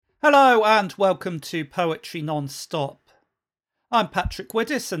Hello and welcome to Poetry Non-Stop. I'm Patrick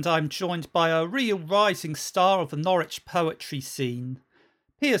Widdis and I'm joined by a real rising star of the Norwich poetry scene.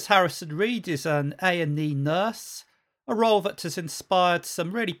 Piers Harrison Reid is an A&E nurse, a role that has inspired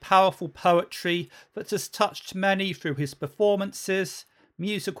some really powerful poetry that has touched many through his performances,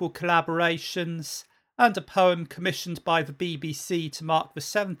 musical collaborations, and a poem commissioned by the BBC to mark the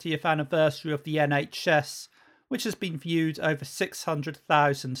 70th anniversary of the NHS, which has been viewed over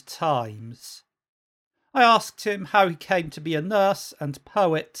 600,000 times. I asked him how he came to be a nurse and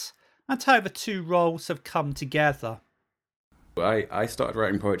poet, and how the two roles have come together. I started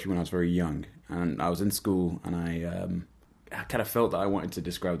writing poetry when I was very young, and I was in school, and I kind of felt that I wanted to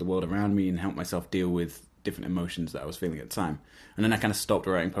describe the world around me and help myself deal with different emotions that I was feeling at the time. And then I kind of stopped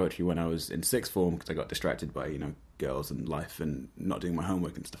writing poetry when I was in sixth form because I got distracted by, girls and life and not doing my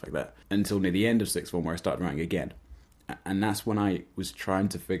homework and stuff like that, until near the end of sixth form where I started writing again. And that's when I was trying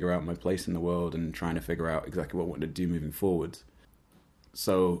to figure out my place in the world and trying to figure out exactly what I wanted to do moving forward.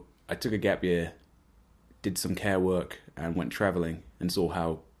 So I took a gap year, did some care work, and went travelling and saw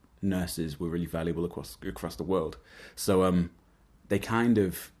how nurses were really valuable across the world. So they kind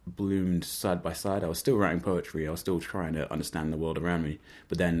of bloomed side by side. I was still writing poetry, I was still trying to understand the world around me,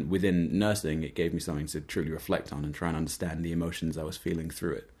 but then within nursing it gave me something to truly reflect on and try and understand the emotions I was feeling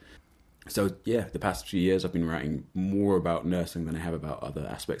through it. So yeah, the past few years I've been writing more about nursing than I have about other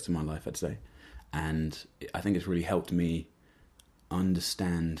aspects of my life, I'd say. And I think it's really helped me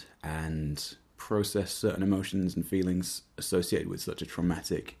understand and process certain emotions and feelings associated with such a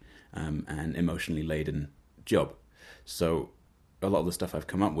traumatic and emotionally laden job. So a lot of the stuff I've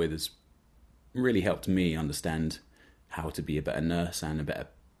come up with has really helped me understand how to be a better nurse and a better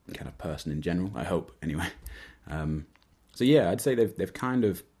kind of person in general, I hope, anyway. So yeah, I'd say they've kind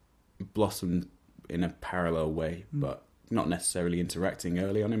of blossomed in a parallel way, but not necessarily interacting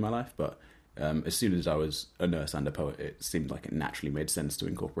early on in my life. But as soon as I was a nurse and a poet, it seemed like it naturally made sense to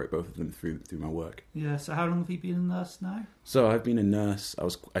incorporate both of them through my work. Yeah, so how long have you been a nurse now? So I've been a nurse.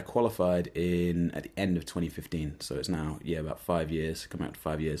 I qualified at the end of 2015, so it's now about 5 years, coming up to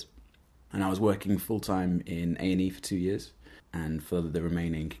 5 years. And I was working full-time in A&E for 2 years, and for the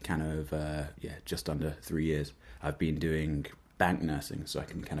remaining kind of, just under 3 years, I've been doing bank nursing, so I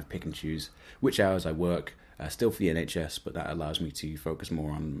can kind of pick and choose which hours I work, still for the NHS, but that allows me to focus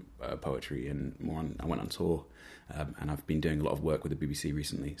more on poetry and I went on tour, and I've been doing a lot of work with the BBC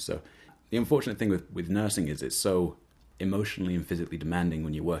recently. So the unfortunate thing with nursing is it's so emotionally and physically demanding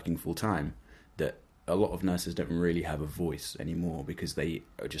when you're working full-time that a lot of nurses don't really have a voice anymore because they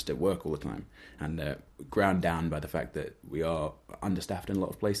are just at work all the time, and they're ground down by the fact that we are understaffed in a lot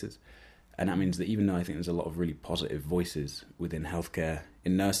of places. And that means that even though I think there's a lot of really positive voices within healthcare,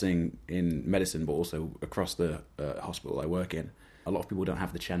 in nursing, in medicine, but also across the hospital I work in, a lot of people don't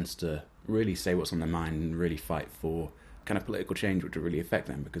have the chance to really say what's on their mind and really fight for kind of political change which would really affect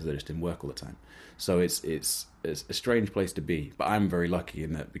them because they're just in work all the time. So it's a strange place to be. But I'm very lucky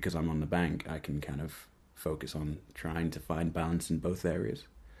in that because I'm on the bank, I can kind of focus on trying to find balance in both areas.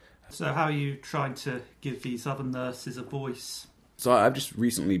 So how are you trying to give these other nurses a voice? So I've just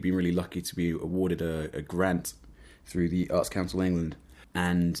recently been really lucky to be awarded a grant through the Arts Council England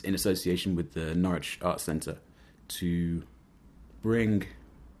and in association with the Norwich Arts Centre to bring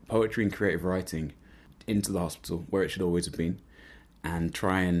poetry and creative writing into the hospital where it should always have been, and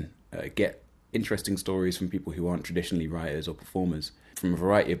try and get interesting stories from people who aren't traditionally writers or performers from a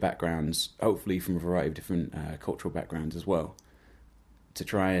variety of backgrounds, hopefully from a variety of different cultural backgrounds as well, to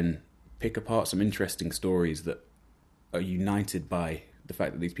try and pick apart some interesting stories that are united by the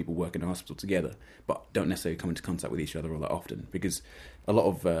fact that these people work in a hospital together, but don't necessarily come into contact with each other all that often. Because a lot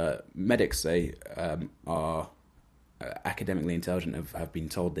of medics, say, are academically intelligent, have been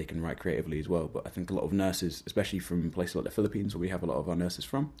told they can write creatively as well. But I think a lot of nurses, especially from places like the Philippines, where we have a lot of our nurses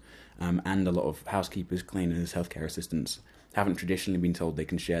from, and a lot of housekeepers, cleaners, healthcare assistants, haven't traditionally been told they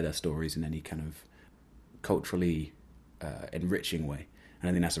can share their stories in any kind of culturally enriching way. And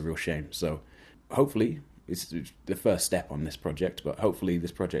I think that's a real shame. So hopefully, it's the first step on this project, but hopefully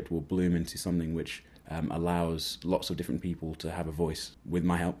this project will bloom into something which allows lots of different people to have a voice with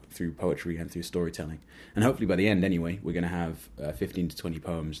my help through poetry and through storytelling. And hopefully by the end anyway, we're going to have 15 to 20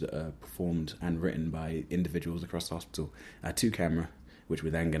 poems that are performed and written by individuals across the hospital to camera, which we're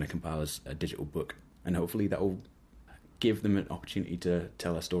then going to compile as a digital book. And hopefully that will give them an opportunity to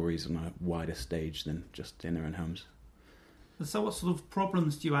tell their stories on a wider stage than just in their own homes. So what sort of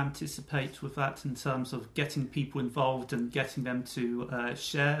problems do you anticipate with that in terms of getting people involved and getting them to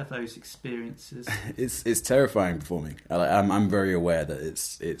share those experiences? It's terrifying performing. I'm very aware that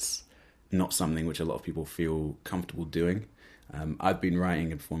it's not something which a lot of people feel comfortable doing. I've been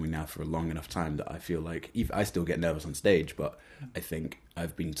writing and performing now for a long enough time that I feel like I still get nervous on stage, but I think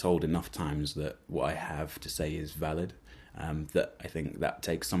I've been told enough times that what I have to say is valid, that I think that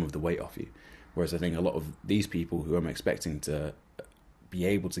takes some of the weight off you. Whereas I think a lot of these people who I'm expecting to be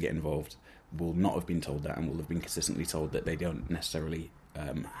able to get involved will not have been told that, and will have been consistently told that they don't necessarily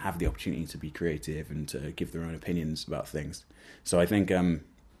have the opportunity to be creative and to give their own opinions about things. So I think the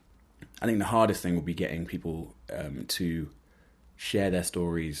hardest thing will be getting people to share their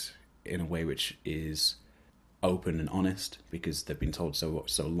stories in a way which is open and honest, because they've been told so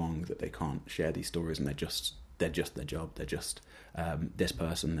long that they can't share these stories, and they're just their job. They're just this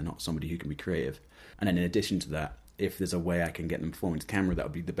person. They're not somebody who can be creative. And then in addition to that, if there's a way I can get them performing to camera, that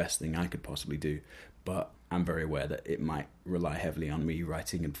would be the best thing I could possibly do. But I'm very aware that it might rely heavily on me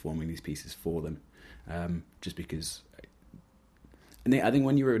writing and performing these pieces for them, just because. And I think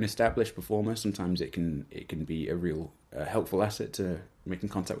when you're an established performer, sometimes it can be a real helpful asset to making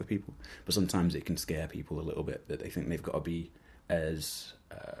contact with people, but sometimes it can scare people a little bit, that they think they've got to be as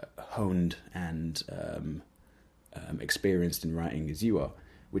honed and experienced in writing as you are,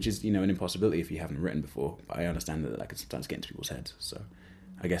 which is, an impossibility if you haven't written before. But I understand that can sometimes get into people's heads. So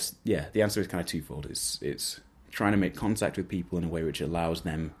I guess, the answer is kind of twofold. It's trying to make contact with people in a way which allows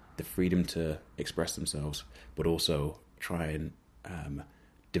them the freedom to express themselves, but also try and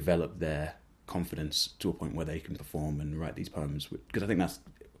develop their confidence to a point where they can perform and write these poems. Because I think that's,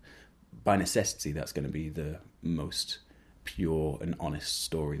 by necessity, that's going to be the most pure and honest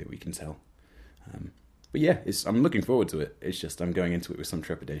story that we can tell. But yeah, I'm looking forward to it. It's just I'm going into it with some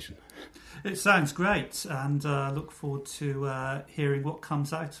trepidation. It sounds great, and look forward to hearing what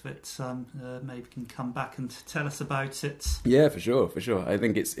comes out of it. Maybe you can come back and tell us about it. Yeah, for sure. I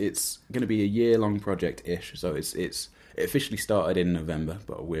think it's going to be a year-long project-ish. So it officially started in November,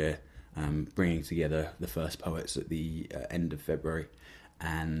 but we're bringing together the first poets at the end of February,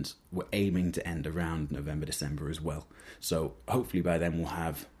 and we're aiming to end around November, December as well. So hopefully by then we'll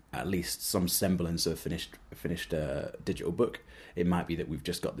have at least some semblance of finished digital book. It might be that we've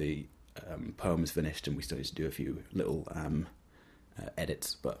just got the poems finished and we still need to do a few little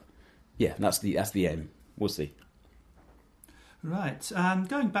edits, but yeah, that's the aim. We'll see. Right.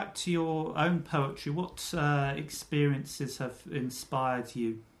 Going back to your own poetry, what experiences have inspired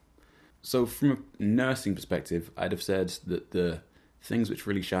you? So from a nursing perspective, I'd have said that the things which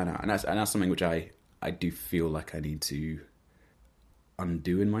really shine out, and that's something which I do feel like I need to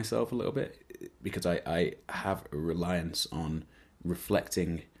undo in myself a little bit, because I have a reliance on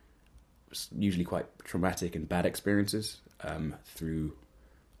reflecting usually quite traumatic and bad experiences through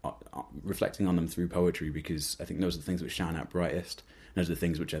reflecting on them through poetry, because I think those are the things which shine out brightest. Those are the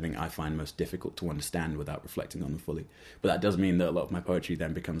things which I think I find most difficult to understand without reflecting on them fully. But that does mean that a lot of my poetry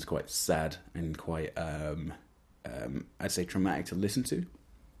then becomes quite sad and quite, I'd say, traumatic to listen to.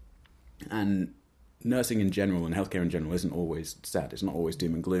 And nursing in general and healthcare in general isn't always sad. It's not always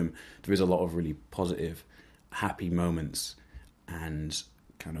doom and gloom. There is a lot of really positive, happy moments and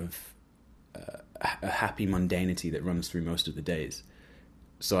kind of a happy mundanity that runs through most of the days.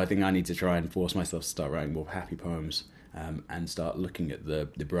 So I think I need to try and force myself to start writing more happy poems and start looking at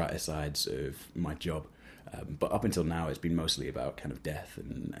the brighter sides of my job. But up until now, it's been mostly about kind of death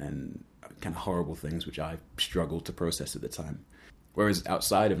and kind of horrible things which I struggled to process at the time. Whereas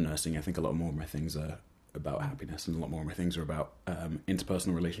outside of nursing, I think a lot more of my things are about happiness, and a lot more of my things are about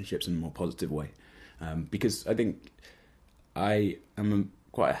interpersonal relationships in a more positive way. Because I think I am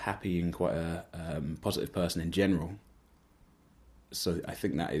quite a happy and quite a positive person in general. So I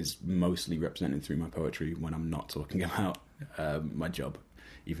think that is mostly represented through my poetry when I'm not talking about my job.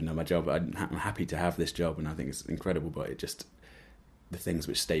 Even though my job, I'm happy to have this job and I think it's incredible, but it just, the things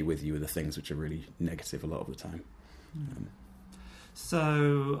which stay with you are the things which are really negative a lot of the time.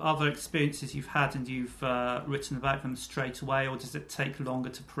 So other experiences you've had and you've written about them straight away, or does it take longer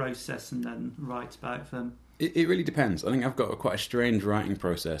to process and then write about them? It really depends. I think I've got quite a strange writing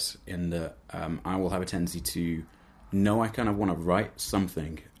process in that I will have a tendency to know I kind of want to write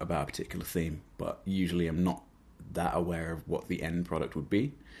something about a particular theme, but usually I'm not that aware of what the end product would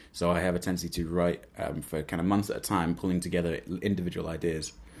be. So I have a tendency to write for kind of months at a time, pulling together individual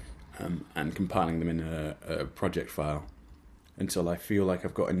ideas and compiling them in a project file until I feel like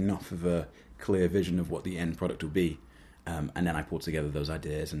I've got enough of a clear vision of what the end product will be. And then I pull together those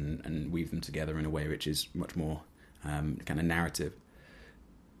ideas and weave them together in a way which is much more kind of narrative.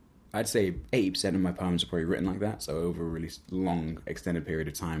 I'd say 80% of my poems are probably written like that, so over a really long, extended period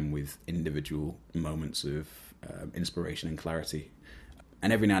of time with individual moments of inspiration and clarity.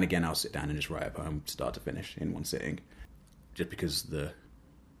 And every now and again I'll sit down and just write a poem start to finish in one sitting, just because the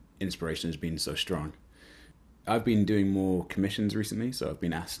inspiration has been so strong. I've been doing more commissions recently, so I've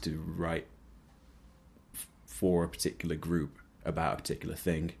been asked to write for a particular group about a particular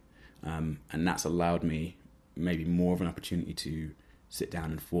thing, and that's allowed me maybe more of an opportunity to sit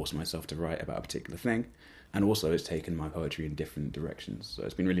down and force myself to write about a particular thing. And also it's taken my poetry in different directions. So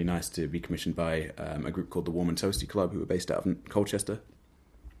it's been really nice to be commissioned by a group called the Warm and Toasty Club, who are based out of Colchester.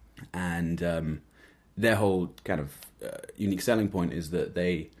 And their whole kind of unique selling point is that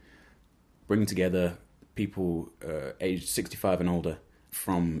they bring together people aged 65 and older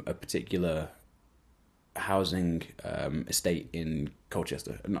from a particular housing estate in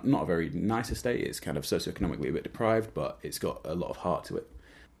Colchester. Not a very nice estate. It's kind of socioeconomically a bit deprived, but it's got a lot of heart to it.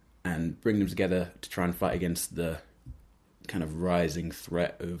 And bring them together to try and fight against the kind of rising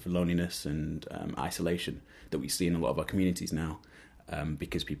threat of loneliness and isolation that we see in a lot of our communities now,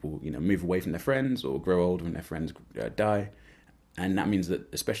 because people, move away from their friends or grow old when their friends die. And that means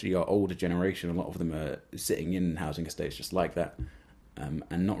that especially our older generation, a lot of them are sitting in housing estates just like that,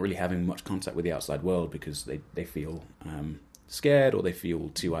 and not really having much contact with the outside world because they feel scared or they feel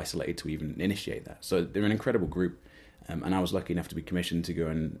too isolated to even initiate that. So they're an incredible group. And I was lucky enough to be commissioned to go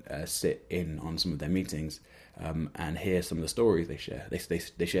and sit in on some of their meetings and hear some of the stories they share.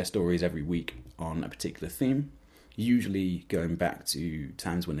 They share stories every week on a particular theme, usually going back to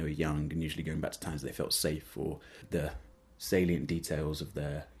times when they were young and usually going back to times they felt safe or the salient details of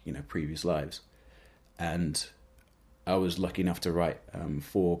their previous lives. And I was lucky enough to write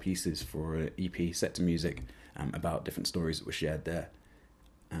 4 pieces for an EP set to music about different stories that were shared there.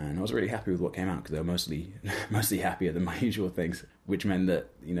 And I was really happy with what came out because they were mostly happier than my usual things, which meant that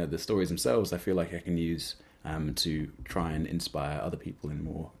the stories themselves I feel like I can use to try and inspire other people in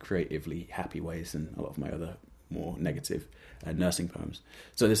more creatively happy ways than a lot of my other more negative nursing poems.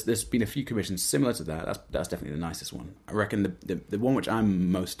 So there's been a few commissions similar to that. That's definitely the nicest one. I reckon the one which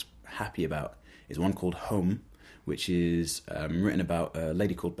I'm most happy about is one called Home, which is written about a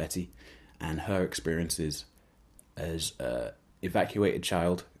lady called Betty and her experiences as evacuated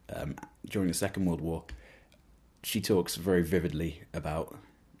child during the Second World War. She talks very vividly about,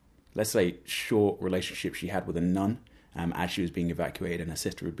 let's say, short relationship she had with a nun as she was being evacuated and her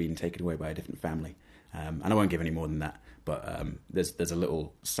sister had been taken away by a different family. And I won't give any more than that, but there's a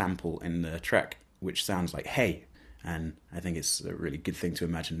little sample in the track which sounds like "Hey," and I think it's a really good thing to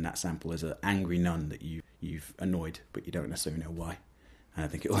imagine that sample as an angry nun that you've annoyed, but you don't necessarily know why. And I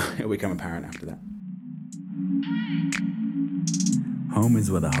think it'll become apparent after that. Home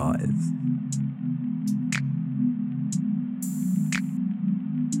is where the heart is.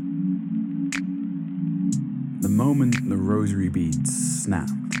 The moment the rosary beads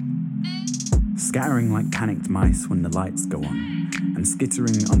snapped, scattering like panicked mice when the lights go on, and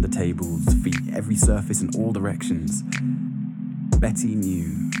skittering under tables, feet every surface in all directions, Betty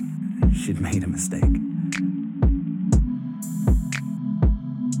knew she'd made a mistake.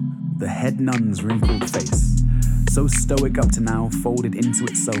 The head nun's wrinkled face, so stoic up to now, folded into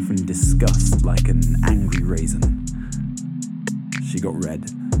itself in disgust like an angry raisin. She got red,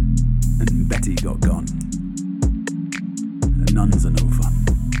 and Betty got gone. Nuns are no fun.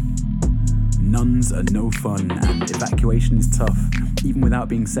 Nuns are no fun, and evacuation is tough. Even without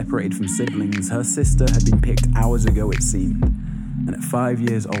being separated from siblings, her sister had been picked hours ago, it seemed. And at 5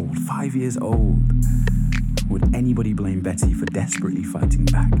 years old, would anybody blame Betty for desperately fighting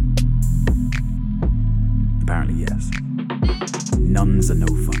back? Apparently, yes. Nuns are no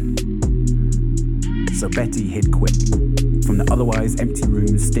fun. So Betty hid quick. From the otherwise empty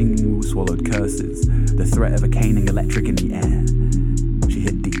room, stinging wool-swallowed curses, the threat of a caning electric in the air. She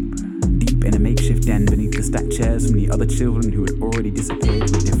hid deep in a makeshift den beneath the stacked chairs from the other children who had already disappeared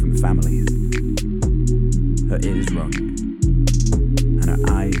with different families. Her ears rung, and her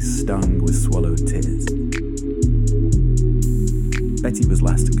eyes stung with swallowed tears. Betty was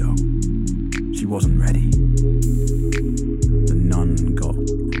last to go. She wasn't ready. The nun got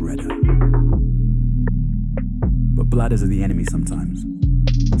redder. But bladders are the enemy sometimes.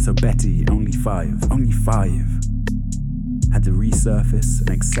 So Betty, only five, had to resurface and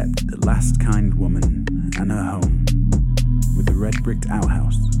accept the last kind woman and her home, with the red-bricked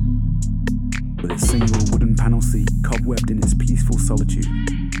outhouse, with its single wooden panel seat cobwebbed in its peaceful solitude,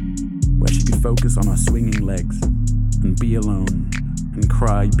 where she could focus on her swinging legs and be alone and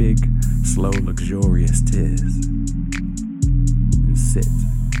cry big, slow, luxurious tears, and sit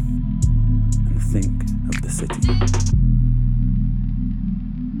and think of the city.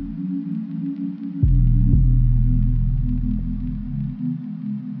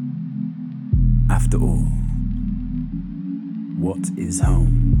 After all, what is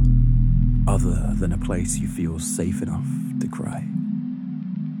home other than a place you feel safe enough to cry?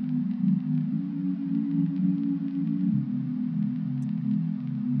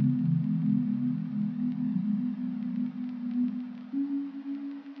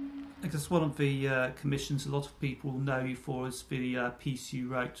 because one of the commissions a lot of people know you for is the piece you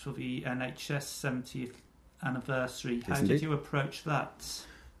wrote for the NHS 70th anniversary. How did you approach that?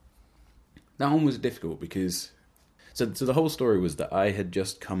 That one was difficult because... So the whole story was that I had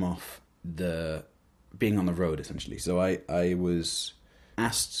just come off being on the road, essentially. So I was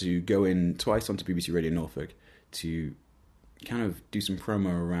asked to go in twice onto BBC Radio Norfolk to kind of do some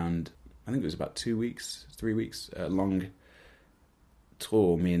promo around, I think it was about 3 weeks long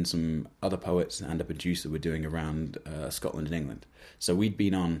tour me and some other poets and a producer were doing around Scotland and England. So we'd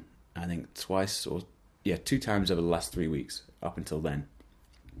been on, I think, 2 times over the last 3 weeks up until then.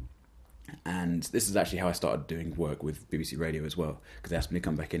 And this is actually how I started doing work with BBC Radio as well, because they asked me to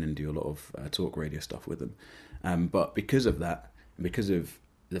come back in and do a lot of talk radio stuff with them. But because of that, because of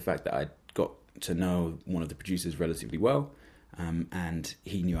the fact that I got to know one of the producers relatively well, and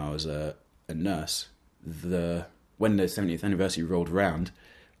he knew I was a nurse, when the 70th anniversary rolled around,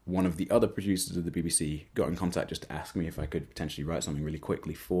 one of the other producers of the BBC got in contact just to ask me if I could potentially write something really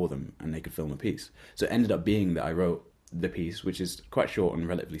quickly for them and they could film a piece. So it ended up being that I wrote the piece, which is quite short and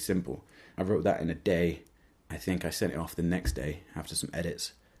relatively simple. I wrote that in a day. I think I sent it off the next day after some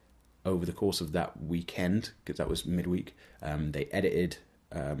edits. Over the course of that weekend, because that was midweek, they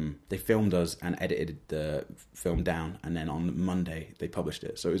filmed us and edited the film down, and then on Monday they published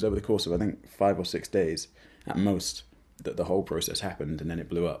it. So it was over the course of, I think, 5 or 6 days at most that the whole process happened, and then it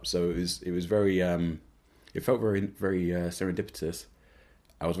blew up. So it was very, it felt very, very serendipitous.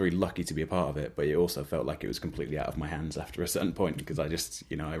 I was very lucky to be a part of it, but it also felt like it was completely out of my hands after a certain point, because I just,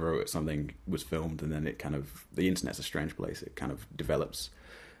 I wrote something, was filmed, and then it kind of, the internet's a strange place. It kind of develops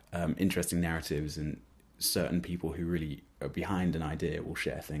interesting narratives, and certain people who really are behind an idea will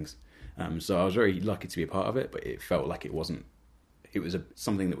share things. So I was very lucky to be a part of it, but it felt like it was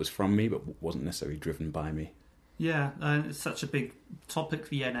something that was from me, but wasn't necessarily driven by me. Yeah, and it's such a big topic,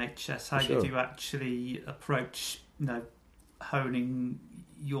 the NHS. How did you actually approach, honing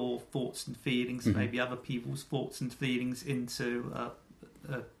your thoughts and feelings, maybe other people's thoughts and feelings into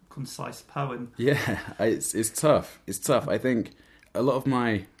a concise poem? Yeah, it's tough. It's tough. I think a lot of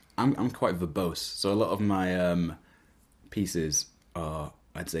I'm quite verbose, so a lot of my pieces are,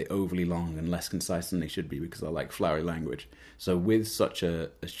 I'd say, overly long and less concise than they should be, because I like flowery language. So with such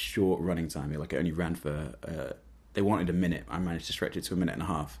a short running time, like it only ran for, they wanted a minute, I managed to stretch it to a minute and a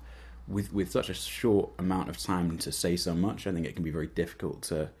half. With such a short amount of time to say so much, I think it can be very difficult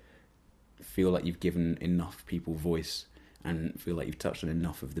to feel like you've given enough people voice and feel like you've touched on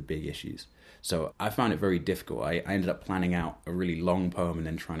enough of the big issues. So I found it very difficult. I ended up planning out a really long poem and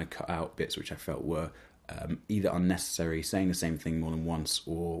then trying to cut out bits which I felt were either unnecessary, saying the same thing more than once,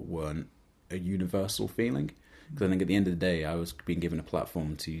 or weren't a universal feeling. Because I think at the end of the day, I was being given a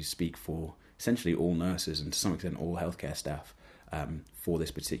platform to speak for essentially all nurses and to some extent all healthcare staff for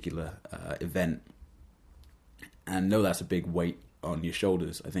this particular event. And no, that's a big weight on your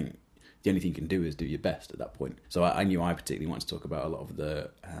shoulders. I think the only thing you can do is do your best at that point. So I knew I particularly wanted to talk about a lot of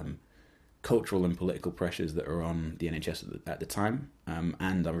the cultural and political pressures that are on the NHS at the time,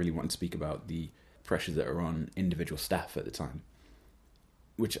 and I really wanted to speak about the pressures that are on individual staff at the time,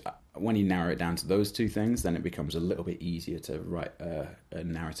 which when you narrow it down to those two things, then it becomes a little bit easier to write a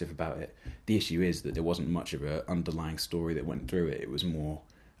narrative about it. The issue is that there wasn't much of an underlying story that went through it. It was more,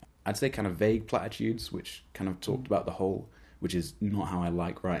 I'd say, kind of vague platitudes, which kind of talked about the whole, which is not how I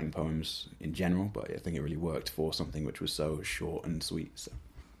like writing poems in general, but I think it really worked for something which was so short and sweet. So.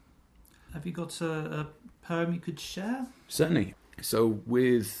 Have you got a poem you could share? Certainly. So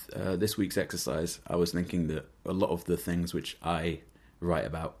with this week's exercise, I was thinking that a lot of the things which I write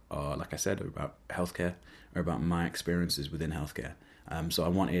about are, like I said, are about healthcare, are about my experiences within healthcare. So I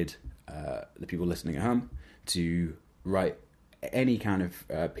wanted the people listening at home to write any kind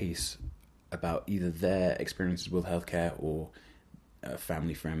of piece about either their experiences with healthcare or a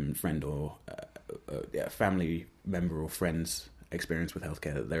family friend or a family member or friend's experience with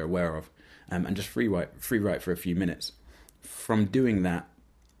healthcare that they're aware of, and just free write for a few minutes. From doing that,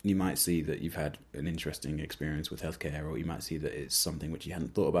 you might see that you've had an interesting experience with healthcare, or you might see that it's something which you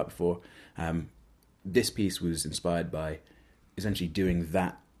hadn't thought about before. This piece was inspired by essentially doing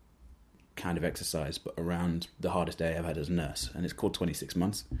that kind of exercise, but around the hardest day I've had as a nurse, and it's called 26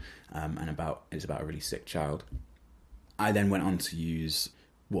 Months, and it's about a really sick child. I then went on to use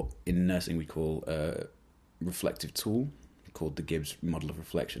what in nursing we call a reflective tool called the Gibbs Model of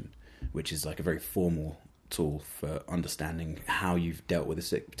Reflection, which is like a very formal tool for understanding how you've dealt with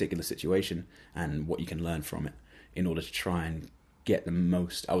a particular situation and what you can learn from it in order to try and get the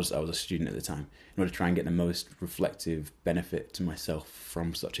most. I was a student at the time. In order to try and get the most reflective benefit to myself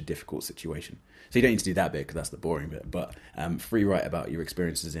from such a difficult situation. So you don't need to do that bit because that's the boring bit. But free write about your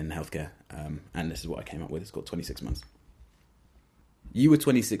experiences in healthcare. And this is what I came up with. It's called 26 Months. You were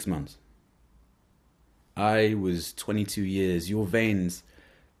 26 months. I was 22 years. Your veins,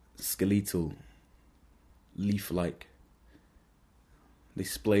 skeletal, leaf-like. They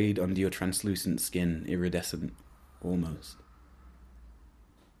splayed under your translucent skin, iridescent, almost.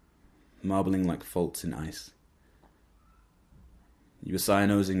 Marbling like faults in ice. You were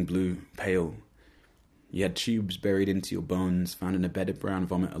cyanosing blue, pale. You had tubes buried into your bones, found in a bed of brown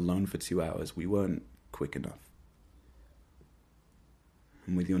vomit alone for 2 hours. We weren't quick enough.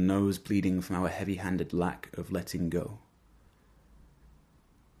 And with your nose bleeding from our heavy-handed lack of letting go.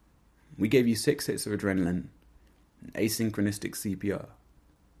 We gave you 6 hits of adrenaline, asynchronistic CPR.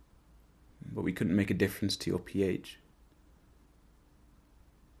 But we couldn't make a difference to your pH.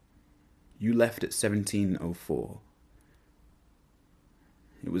 You left at 17:04.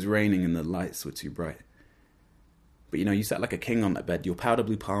 It was raining and the lights were too bright. But you sat like a king on that bed, your powder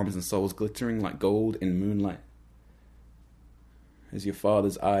blue palms and soles glittering like gold in moonlight. As your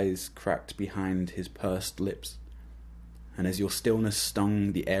father's eyes cracked behind his pursed lips, and as your stillness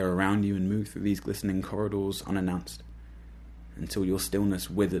stung the air around you and moved through these glistening corridors unannounced, until your stillness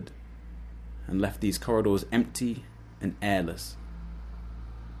withered and left these corridors empty and airless.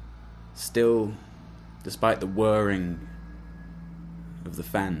 Still, despite the whirring of the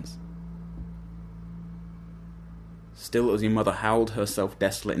fans. Still as your mother howled herself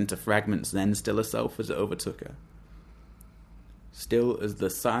desolate into fragments, then still herself as it overtook her. Still as the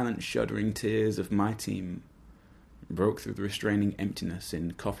silent shuddering tears of my team broke through the restraining emptiness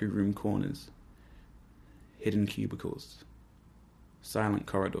in coffee room corners, hidden cubicles, silent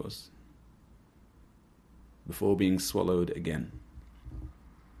corridors, before being swallowed again.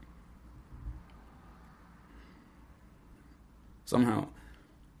 Somehow,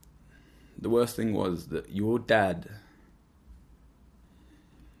 the worst thing was that your dad,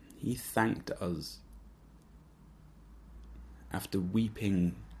 he thanked us after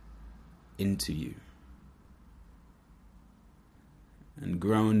weeping into you. And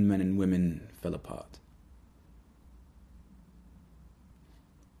grown men and women fell apart.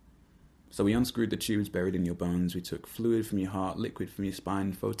 So we unscrewed the tubes buried in your bones. We took fluid from your heart, liquid from your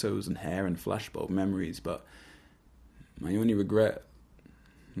spine, photos and hair and flashbulb memories. But my only regret,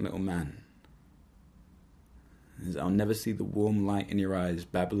 little man, is I'll never see the warm light in your eyes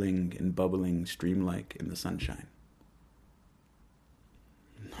babbling and bubbling stream-like in the sunshine.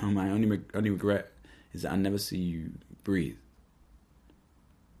 No, my only regret is that I'll never see you breathe.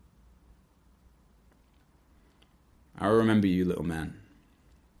 I'll remember you, little man,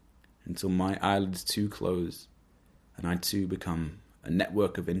 until my eyelids too close and I too become a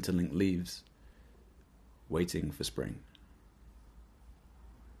network of interlinked leaves waiting for spring.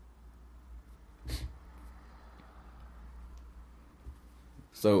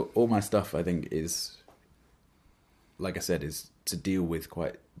 So all my stuff, I think, is, like I said, is to deal with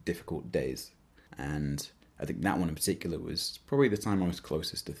quite difficult days. And I think that one in particular was probably the time I was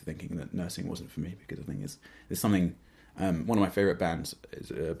closest to thinking that nursing wasn't for me, because I think there's something... one of my favourite bands is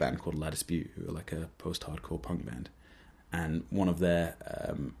a band called La Dispute, who are like a post-hardcore punk band. And one of their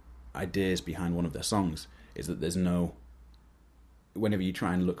ideas behind one of their songs is that there's no... Whenever you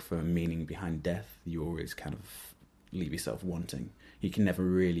try and look for meaning behind death, you always kind of leave yourself wanting. You can never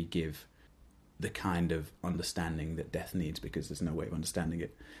really give the kind of understanding that death needs, because there's no way of understanding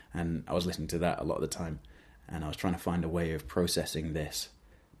it. And I was listening to that a lot of the time, and I was trying to find a way of processing this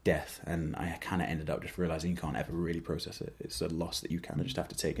death, and I kind of ended up just realising you can't ever really process it. It's a loss that you kind of just have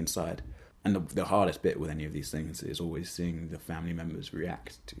to take inside. And the hardest bit with any of these things is always seeing the family members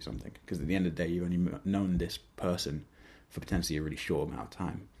react to something, because at the end of the day, you've only known this person for potentially a really short amount of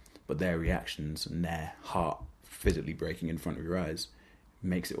time, but their reactions and their heart physically breaking in front of your eyes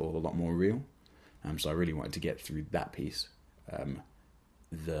makes it all a lot more real. So I really wanted to get through that piece,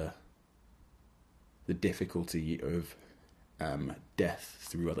 the difficulty of death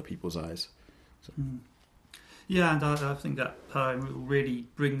through other people's eyes. So. Yeah, and I think that poem really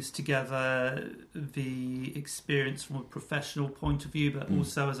brings together the experience from a professional point of view, but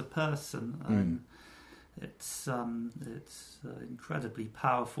also as a person. It's incredibly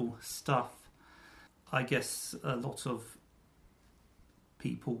powerful stuff. I guess a lot of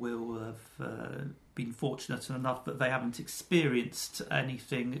people will have been fortunate enough that they haven't experienced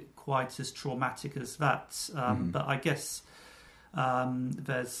anything quite as traumatic as that. But I guess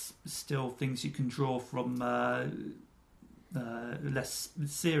there's still things you can draw from less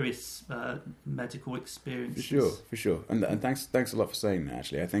serious medical experiences. For sure. And thanks a lot for saying that,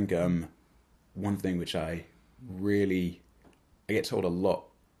 actually. I think one thing which I get told a lot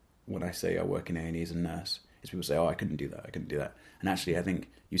when I say I work in A&E as a nurse is people say, oh, I couldn't do that. And actually, I think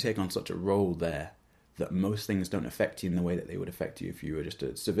you take on such a role there that most things don't affect you in the way that they would affect you if you were just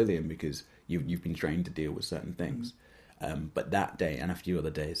a civilian, because you've been trained to deal with certain things. But that day and a few other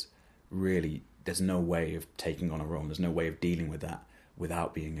days, really, there's no way of taking on a role. There's no way of dealing with that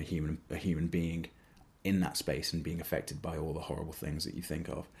without being a human being in that space and being affected by all the horrible things that you think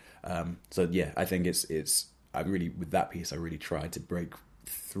of. So yeah, I think with that piece, I really tried to break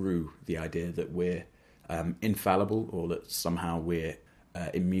through the idea that we're infallible, or that somehow we're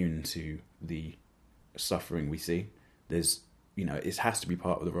immune to the suffering we see. There's, it has to be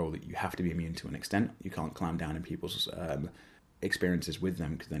part of the role that you have to be immune to an extent. You can't climb down in people's experiences with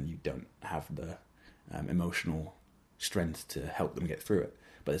them, because then you don't have the emotional strength to help them get through it.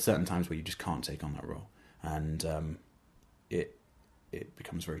 But there's certain times where you just can't take on that role, and it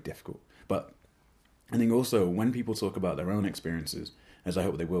becomes very difficult. But I think also when people talk about their own experiences, as I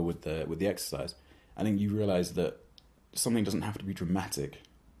hope they will with the exercise, I think you realise that something doesn't have to be dramatic,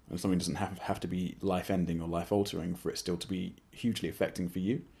 and something doesn't have to be life-ending or life-altering for it still to be hugely affecting for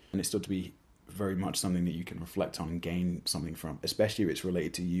you, and it's still to be very much something that you can reflect on and gain something from, especially if it's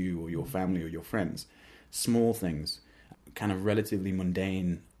related to you or your family or your friends. Small things, kind of relatively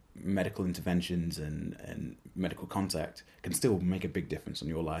mundane medical interventions and medical contact can still make a big difference on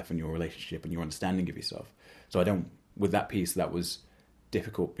your life and your relationship and your understanding of yourself. So with that piece, that was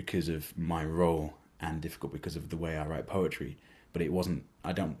difficult because of my role and difficult because of the way I write poetry. But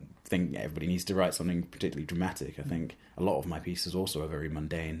I don't think everybody needs to write something particularly dramatic. I think a lot of my pieces also are very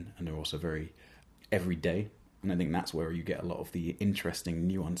mundane, and they're also very everyday. And I think that's where you get a lot of the interesting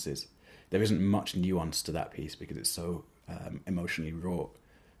nuances. There isn't much nuance to that piece because it's so emotionally wrought.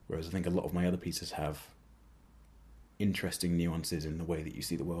 Whereas I think a lot of my other pieces have interesting nuances in the way that you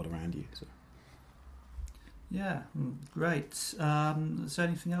see the world around you. So. Yeah, great. Is there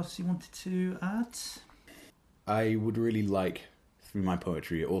anything else you wanted to add? I would really like, through my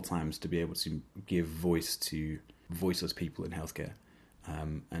poetry at all times, to be able to give voice to voiceless people in healthcare.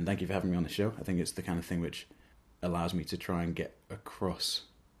 And thank you for having me on the show. I think it's the kind of thing which allows me to try and get across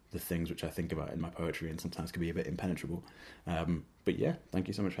the things which I think about in my poetry, and sometimes can be a bit impenetrable. But yeah, thank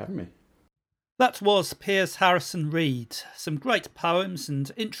you so much for having me. That was Piers Harrison Reid. Some great poems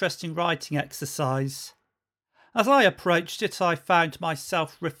and interesting writing exercise. As I approached it, I found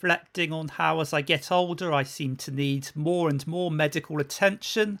myself reflecting on how, as I get older, I seem to need more and more medical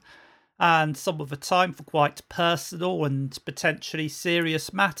attention, and some of the time for quite personal and potentially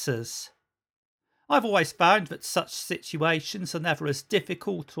serious matters. I've always found that such situations are never as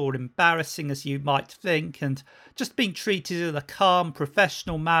difficult or embarrassing as you might think, and just being treated in a calm,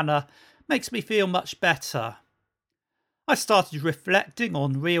 professional manner makes me feel much better. I started reflecting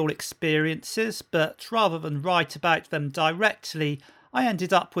on real experiences, but rather than write about them directly, I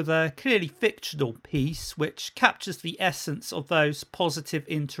ended up with a clearly fictional piece which captures the essence of those positive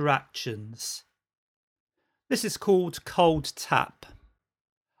interactions. This is called Cold Tap.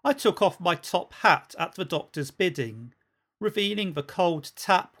 I took off my top hat at the doctor's bidding, revealing the cold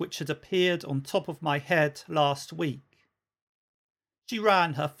tap which had appeared on top of my head last week. She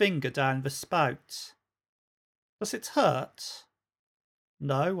ran her finger down the spout. Does it hurt?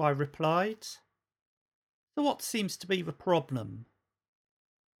 No, I replied. So what seems to be the problem?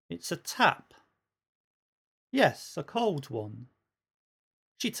 It's a tap. Yes, a cold one.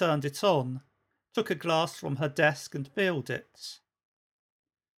 She turned it on, took a glass from her desk and filled it.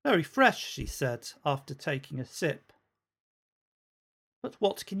 Very fresh, she said, after taking a sip. But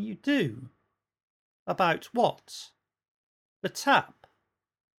what can you do? About what? The tap.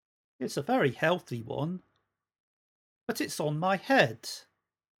 It's a very healthy one. But it's on my head.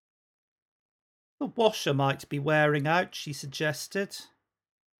 The washer might be wearing out, she suggested.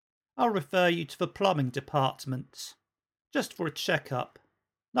 I'll refer you to the plumbing department. Just for a check-up.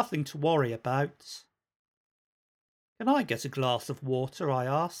 Nothing to worry about. Can I get a glass of water? I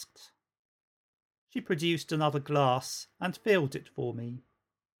asked. She produced another glass and filled it for me.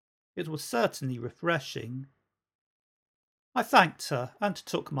 It was certainly refreshing. I thanked her and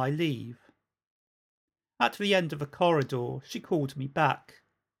took my leave. At the end of the corridor, she called me back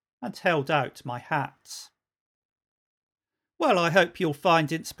and held out my hat. Well, I hope you'll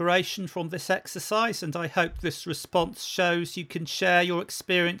find inspiration from this exercise, and I hope this response shows you can share your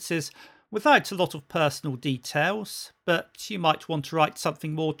experiences without a lot of personal details, but you might want to write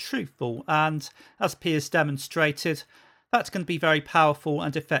something more truthful, and, as Piers demonstrated, that can be very powerful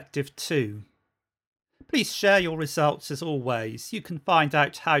and effective too. Please share your results as always. You can find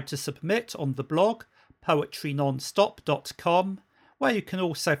out how to submit on the blog poetrynonstop.com, where you can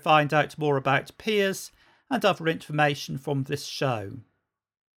also find out more about Piers and other information from this show.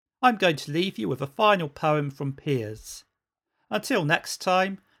 I'm going to leave you with a final poem from Piers. Until next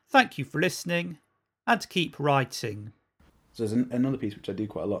time, thank you for listening and keep writing. So there's another piece which I do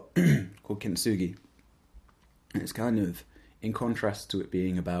quite a lot called Kintsugi. And it's kind of in contrast to it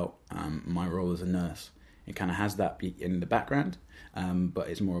being about my role as a nurse. It kind of has that in the background, but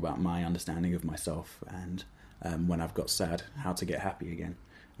it's more about my understanding of myself and when I've got sad, how to get happy again.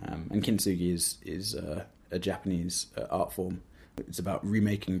 And Kintsugi is a Japanese art form. It's about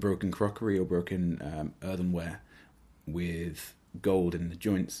remaking broken crockery or broken earthenware with gold in the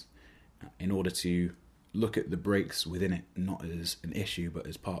joints in order to look at the breaks within it not as an issue but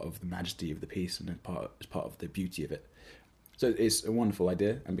as part of the majesty of the piece and as part of the beauty of it. So it's a wonderful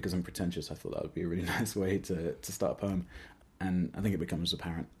idea, and because I'm pretentious, I thought that would be a really nice way to start a poem. And I think it becomes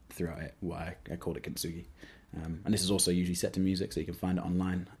apparent throughout it why I called it Kintsugi. And this is also usually set to music, so you can find it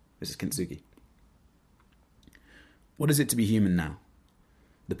online. This is Kintsugi. What is it to be human now?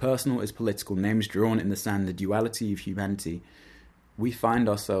 The personal is political, names drawn in the sand, the duality of humanity. We find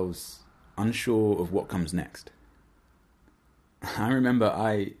ourselves unsure of what comes next. I remember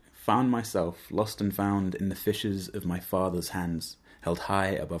I found myself lost and found in the fishes of my father's hands, held high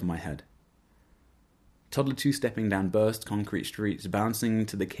above my head. Toddler two-stepping down burst concrete streets, bouncing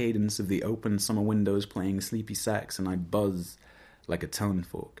to the cadence of the open summer windows, playing sleepy sax, and I buzz like a tone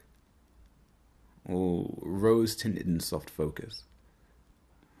fork. All rose-tinted and soft focus.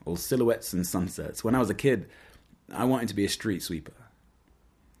 All silhouettes and sunsets. When I was a kid, I wanted to be a street sweeper.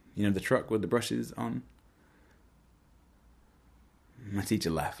 You know, the truck with the brushes on? My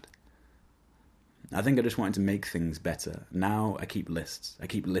teacher laughed. I think I just wanted to make things better. Now I keep lists. I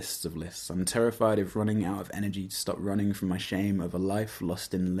keep lists of lists. I'm terrified of running out of energy to stop running from my shame of a life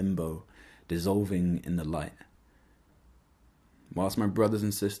lost in limbo, dissolving in the light. Whilst my brothers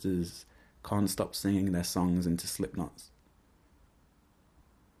and sisters can't stop singing their songs into slip knots.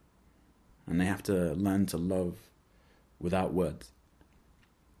 And they have to learn to love without words.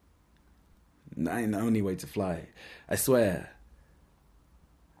 That ain't the only way to fly. I swear,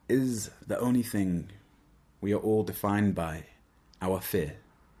 is the only thing we are all defined by our fear.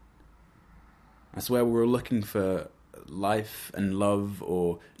 I swear we're looking for life and love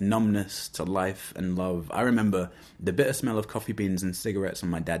or numbness to life and love. I remember the bitter smell of coffee beans and cigarettes on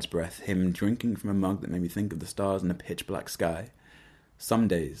my dad's breath, him drinking from a mug that made me think of the stars in a pitch black sky. Some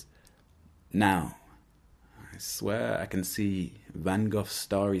days, now, I swear I can see Van Gogh's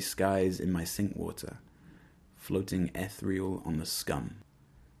starry skies in my sink water, floating ethereal on the scum.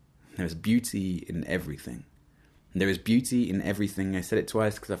 There is beauty in everything. There is beauty in everything. I said it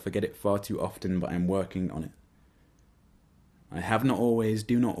twice because I forget it far too often, but I'm working on it. I have not always,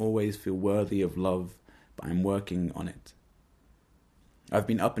 do not always feel worthy of love, but I'm working on it. I've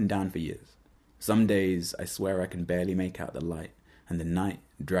been up and down for years. Some days I swear I can barely make out the light, and the night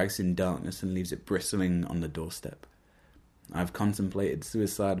drags in darkness and leaves it bristling on the doorstep. I've contemplated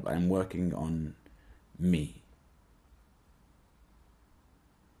suicide, but I'm working on me.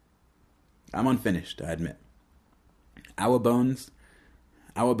 I'm unfinished, I admit. Our bones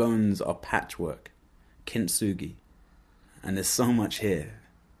are patchwork, kintsugi, and there's so much here.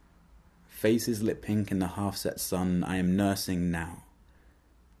 Faces lit pink in the half-set sun, I am nursing now.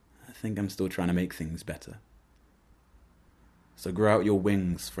 I think I'm still trying to make things better. So grow out your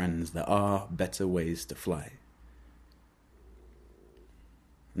wings, friends, there are better ways to fly.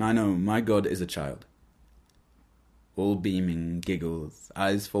 And I know my God is a child. All beaming, giggles,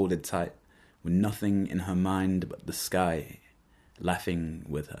 eyes folded tight, with nothing in her mind but the sky, laughing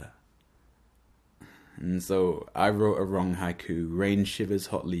with her. And so I wrote a wrong haiku, rain shivers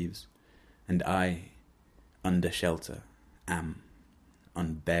hot leaves, and I, under shelter, am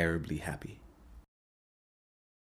unbearably happy.